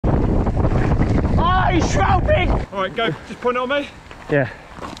Are you shrouding? Alright, go, just point it on me. Yeah.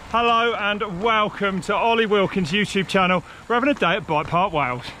 Hello and welcome to Olly Wilkins' YouTube channel. We're having a day at Bikepark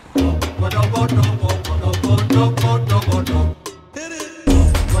Wales.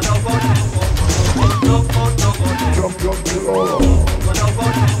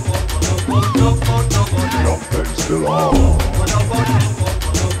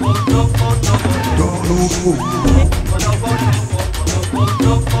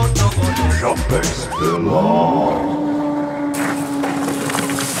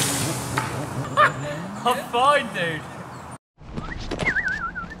 I'm fine, dude.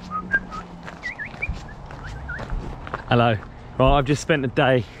 Hello. Right, I've just spent the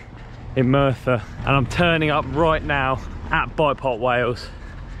day in Merthyr and I'm turning up right now at Bikepark Wales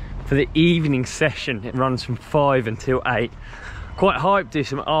for the evening session. It runs from 5 until 8. Quite hyped to do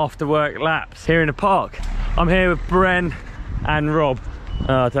some after work laps here in the park. I'm here with Bren and Rob.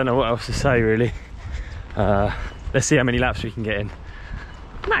 I don't know what else to say really. Let's see how many laps we can get in.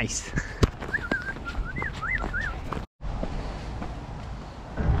 Nice.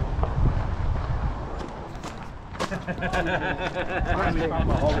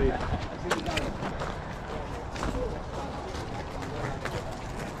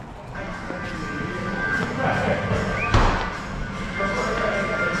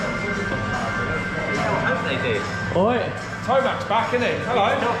 Alright. Tomac's back, isn't he? Hello.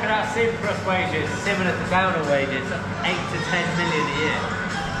 Talking about Simpress wages, similar to Downer wages, 8 to 10 million a year.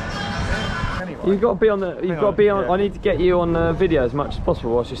 Anyway. You've got to be on the. You've got to be on. Yeah. I need to get you on the video as much as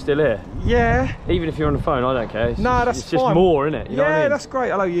possible whilst you're still here. Yeah. Even if you're on the phone, I don't care. It's No, just, that's it's just fine. more, isn't it? You know what I mean? That's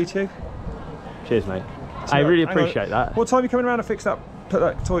great. Hello, YouTube. Cheers, mate. I really appreciate that. What time are you coming around to fix that? Put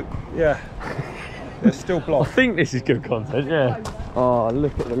that toy. Yeah. It's still I blocked. think this is good content. Yeah. Oh,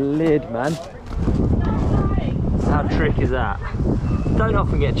 look at the lid, man. How trick is that? Don't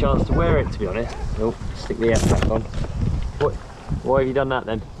often get a chance to wear it, to be honest. Oh, stick the air back on. Why have you done that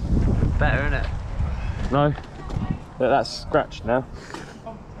then? Better, isn't it? No? Look, that's scratched now.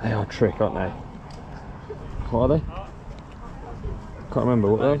 They are trick, aren't they? What are they? Can't remember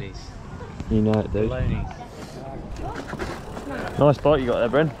what they are. You know it, dude. Nice bike you got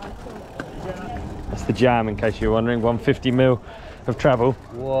there, Bren. That's the Jam, in case you're wondering. 150mm of travel.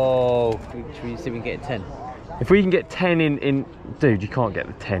 Whoa. Should we see if we can get 10? If we can get 10 in... Dude, you can't get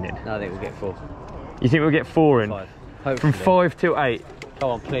the 10 in. No, I think we'll get 4. You think we'll get 4 in? 5. From Hopefully. 5 till 8? Come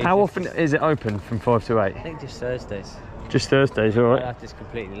on, please. How often is it open from 5 to 8? I think just Thursdays. Just Thursdays, alright. I've just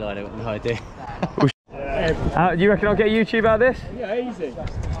completely lied, I've got no idea. Do you reckon I'll get YouTube out of this? Yeah, easy.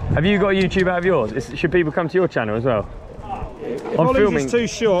 Have you got a YouTube out of yours? Should people come to your channel as well? If I'm Olly's filming. is too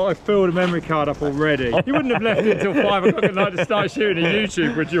short, I filled a memory card up already. You wouldn't have left it until 5 o'clock at night to start shooting a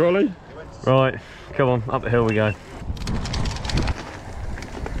YouTube, would you, Olly? Right, come on, up the hill we go.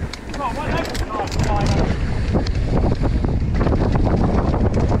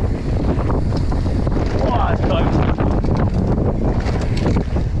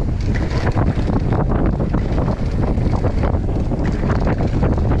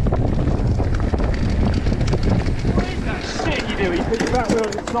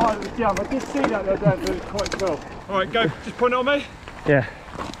 Side of the jump. I did see that the other day, but it was quite cool. Alright, go, just point it on me. Yeah.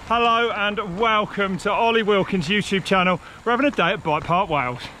 Hello and welcome to Olly Wilkins' YouTube channel. We're having a day at Bikepark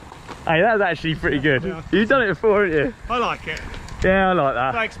Wales. Hey, that was actually pretty good. Yeah. You've done it before, haven't you? I like it. Yeah, I like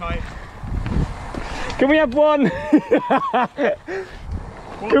that. Thanks, mate. Can we have one?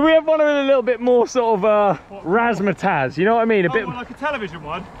 Can we have one with a little bit more sort of razzmatazz? You know what I mean? A bit. Like a television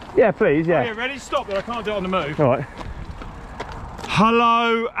one? Yeah, please, yeah. Oh, yeah, ready? Stop, but I can't do it on the move. All right.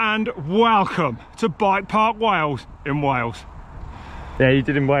 Hello and welcome to Bikepark Wales in Wales. Yeah, you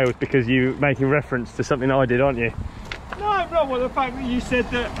did in Wales because you're making reference to something I did, aren't you? No, well, the fact that you said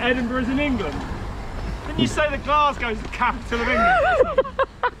that Edinburgh's in England. Didn't you say that Glasgow's the capital of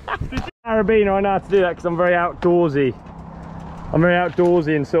England? Carabiner, I know how to do that because I'm very outdoorsy. I'm very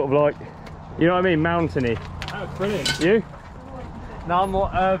outdoorsy and sort of like, you know what I mean, mountainy. That's brilliant. You? No, I'm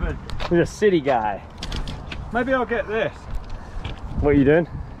more urban. You're a city guy. Maybe I'll get this. What are you doing?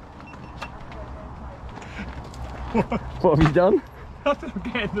 What have you done? I'm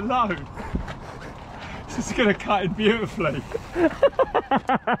getting the load. This is going to cut in beautifully.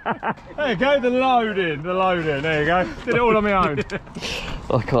 There you go, the load in. There you go. Did it all on my own.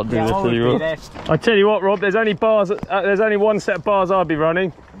 I can't do this anymore. I tell you what, Rob, there's only bars. There's only one set of bars I'll be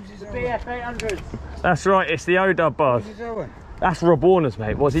running. This is the BF 800. That's right, it's the ODub bars. That's Rob Warner's,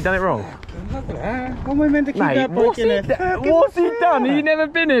 mate. What's he done it wrong? Look at that. How am I meant to keep Mate, that what's bike in there? what's he done? Have you never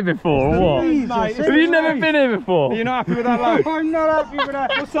been here before, or what? Mate, Have you never been here before? Are you not happy with that load? I'm not happy with that.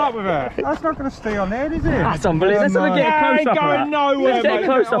 What's up with her? That's not going to stay on there, is it? That's unbelievable. Let's have a get a close ain't up of going that. nowhere, Let's get a mate.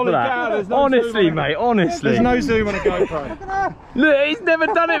 close up of Ollie, that. there's no Honestly, zoom on mate, it. honestly. There's no zoom on a GoPro. Look, he's never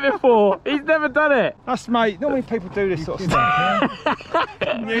done it before. He's never done it. That's, mate, not many people do this sort of stuff.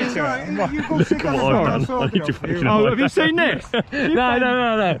 New to it. You go sit on the What I've floor. done. I need to fucking Oh, have you seen this? No. Have you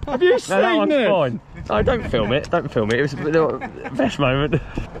No, that seen one's this? fine. Oh, don't film it. Don't film it. It was the best moment.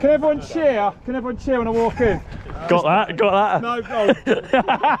 Can everyone cheer? Can everyone cheer when I walk in? Got that? Got that? No, oh.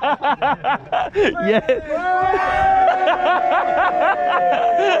 Yeah.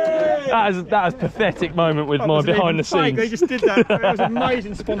 That was a pathetic moment with my behind the scenes. They just did that. It was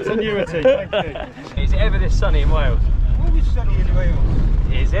amazing spontaneity. Thank you. Is it ever this sunny in Wales? Always sunny in Wales.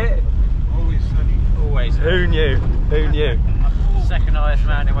 Is it? Always sunny. Always. Who knew? Who knew? Second highest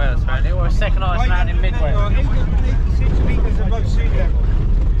mountain in Wales, apparently. Or second highest mountain in mid-Wales. 886 metres above sea level.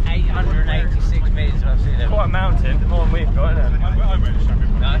 886 metres above sea level. Quite a mountain, the more we've got, isn't it?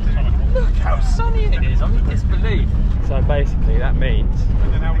 No? Look how sunny it is, I'm in disbelief. So basically that means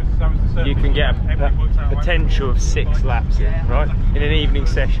you can get a potential of 6 laps in, right? In an evening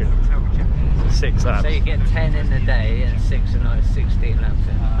session. 6 laps. So you get 10 in the day and 6 and 16 laps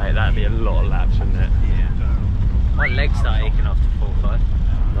in. Mate, that'd be a lot of laps, wouldn't it? My legs start aching after 4-5.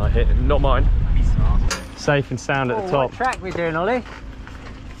 No, not mine. Safe and sound at the top. What track we doing, Ollie?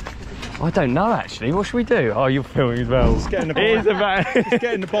 I don't know actually. What should we do? Oh, you're filming as well. Just getting the It is bike, about. just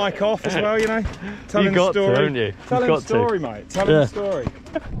getting the bike off as well, you know. Telling You've got the story. to, haven't you? Telling You've the got to. story, mate. Telling Yeah. the story.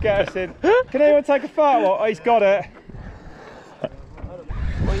 Get us in. Can anyone take a photo? Oh, he's got it.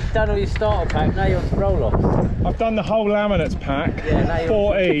 Well, you've done all your starter pack, now you're on to roll off. I've done the whole laminates pack. Yeah, now you're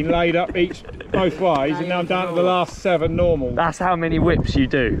 14 laid up both ways, and now I'm down to the last 7 normal. That's how many whips you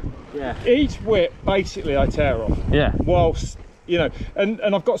do. Yeah. Each whip, basically, I tear off. Yeah. Whilst, you know, and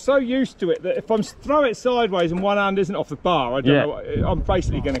I've got so used to it that if I'm throw it sideways and one hand isn't off the bar, I don't know, I'm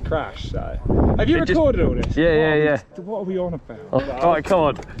basically going to crash. So, have you recorded all this? Yeah. What are we on about? Oh, all right, come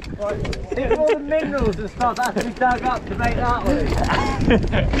on. Get all the minerals and stuff that has to be dug up to make that one.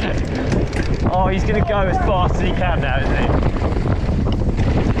 Oh, he's going to go as fast as he can now, isn't he?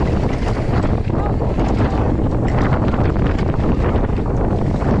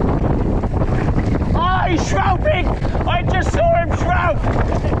 Oh, he's shrouding! I just saw him shroud!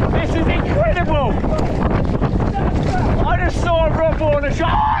 This is incredible! I just saw Rob Warner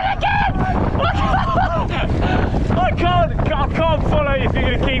shroud. Oh, again! I can't follow you if you're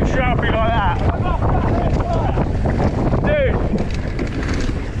going to keep shrouding like that. Dude!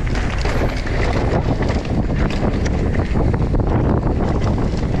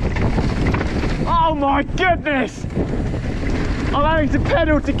 Oh my goodness! I'm having to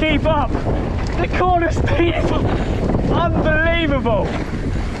pedal to keep up. The corner speed is unbelievable.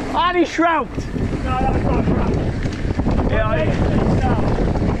 And he shrouded. No, that was not right. Yeah,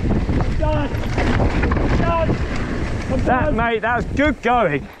 that mate, that was good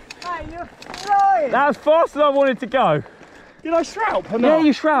going. Mate, you're flying. That was faster than I wanted to go. Did I shroud or Yeah, not?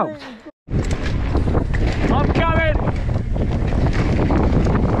 you shroud. I'm coming.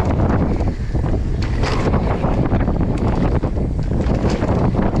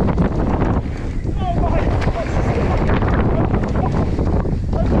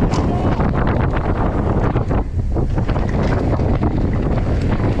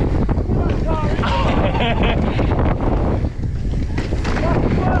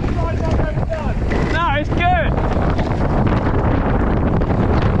 No, it's good.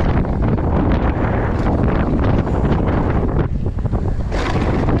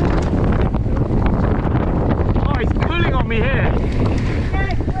 Oh, he's pulling on me here.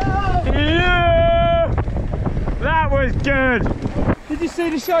 Yeah! That was good. Did you see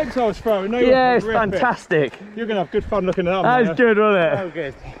the shapes I was throwing? No, Yeah, it's fantastic. You're going to have good fun looking at them. That was good, wasn't it? Oh,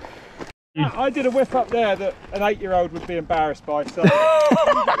 good. I did a whip up there that an 8-year-old would be embarrassed by. So.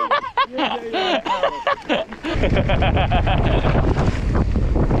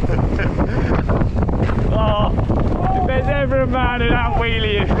 Oh, if there's ever a man who that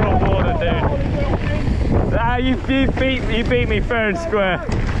wheelie is Rob Warner, dude. Ah, you beat me fair and square.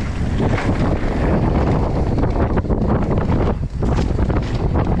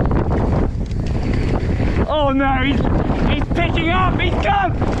 Oh no, he's picking up. He's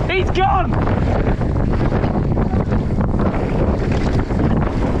gone. He's gone.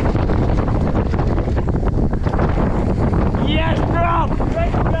 Yes, Rob.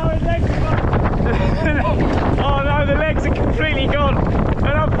 Oh no, the legs are completely gone.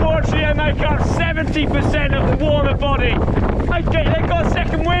 And unfortunately, I make up 70% of the Warner body. I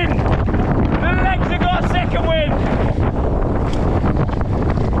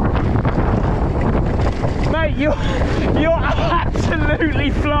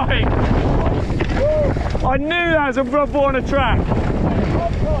I knew that was a Rob Warner track.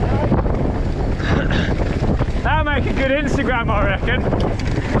 That'll make a good Instagram, I reckon.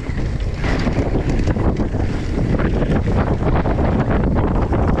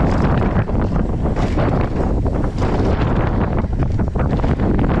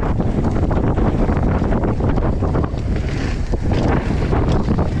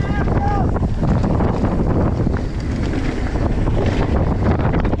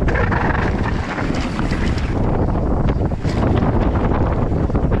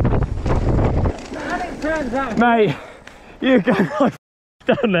 Mate, you go like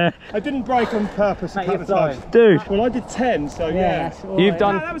down there. I didn't brake on purpose a couple of times. Dude. Well, I did 10, so yeah. You've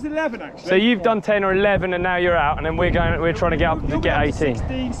done. No, that was 11 actually. So you've done 10 or 11 and now you're out, and then we're trying to get up to get 18.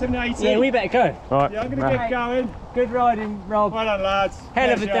 16, 17, 18. Yeah, we better go. Right. Yeah, I'm going to get going. Good riding, Rob. Well done, lads.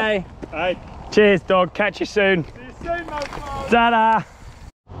 Hell of a day. Hey. Cheers, dog. Catch you soon. See you soon, my friend. Ta-da.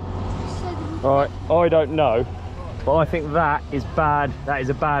 Right, I don't know, but I think that is bad. That is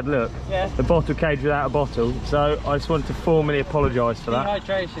a bad look. Yeah. The bottle cage without a bottle. So I just wanted to formally apologise for that.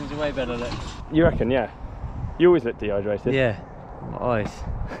 Dehydration's a way better look. You reckon? Yeah. You always look dehydrated. Yeah. My eyes.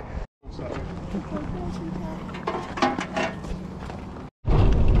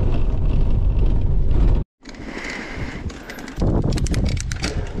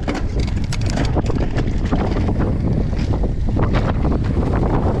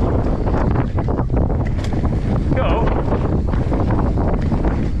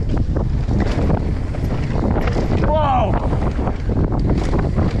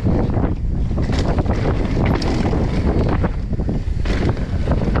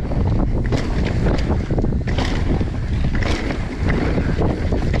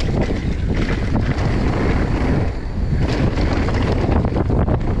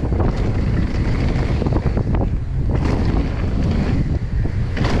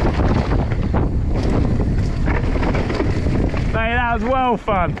 That was well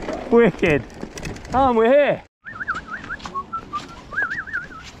fun. Wicked. Oh, we're here.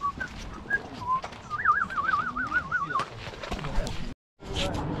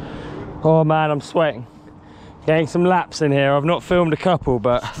 Oh man, I'm sweating. Getting some laps in here. I've not filmed a couple,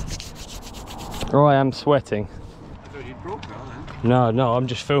 but I am sweating. I thought you'd broke that then. No, I'm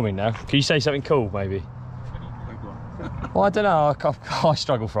just filming now. Can you say something cool, maybe? Well, I don't know. I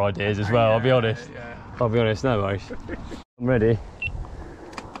struggle for ideas as well. I'll be honest. I'll be honest. No worries. I'm ready.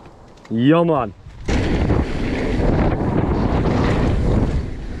 Yeah, man.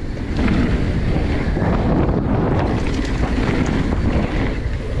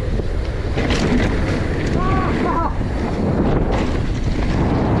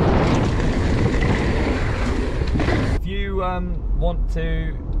 If you want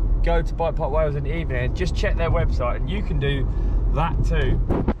to go to Bikepark Wales in the evening, just check their website and you can do that too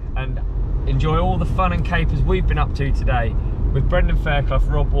and enjoy all the fun and capers we've been up to today with Brendan Fairclough,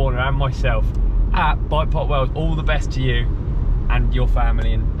 Rob Warner and myself at Bikepark Wales. All the best to you and your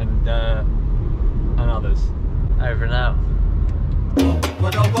family and others. Over and out.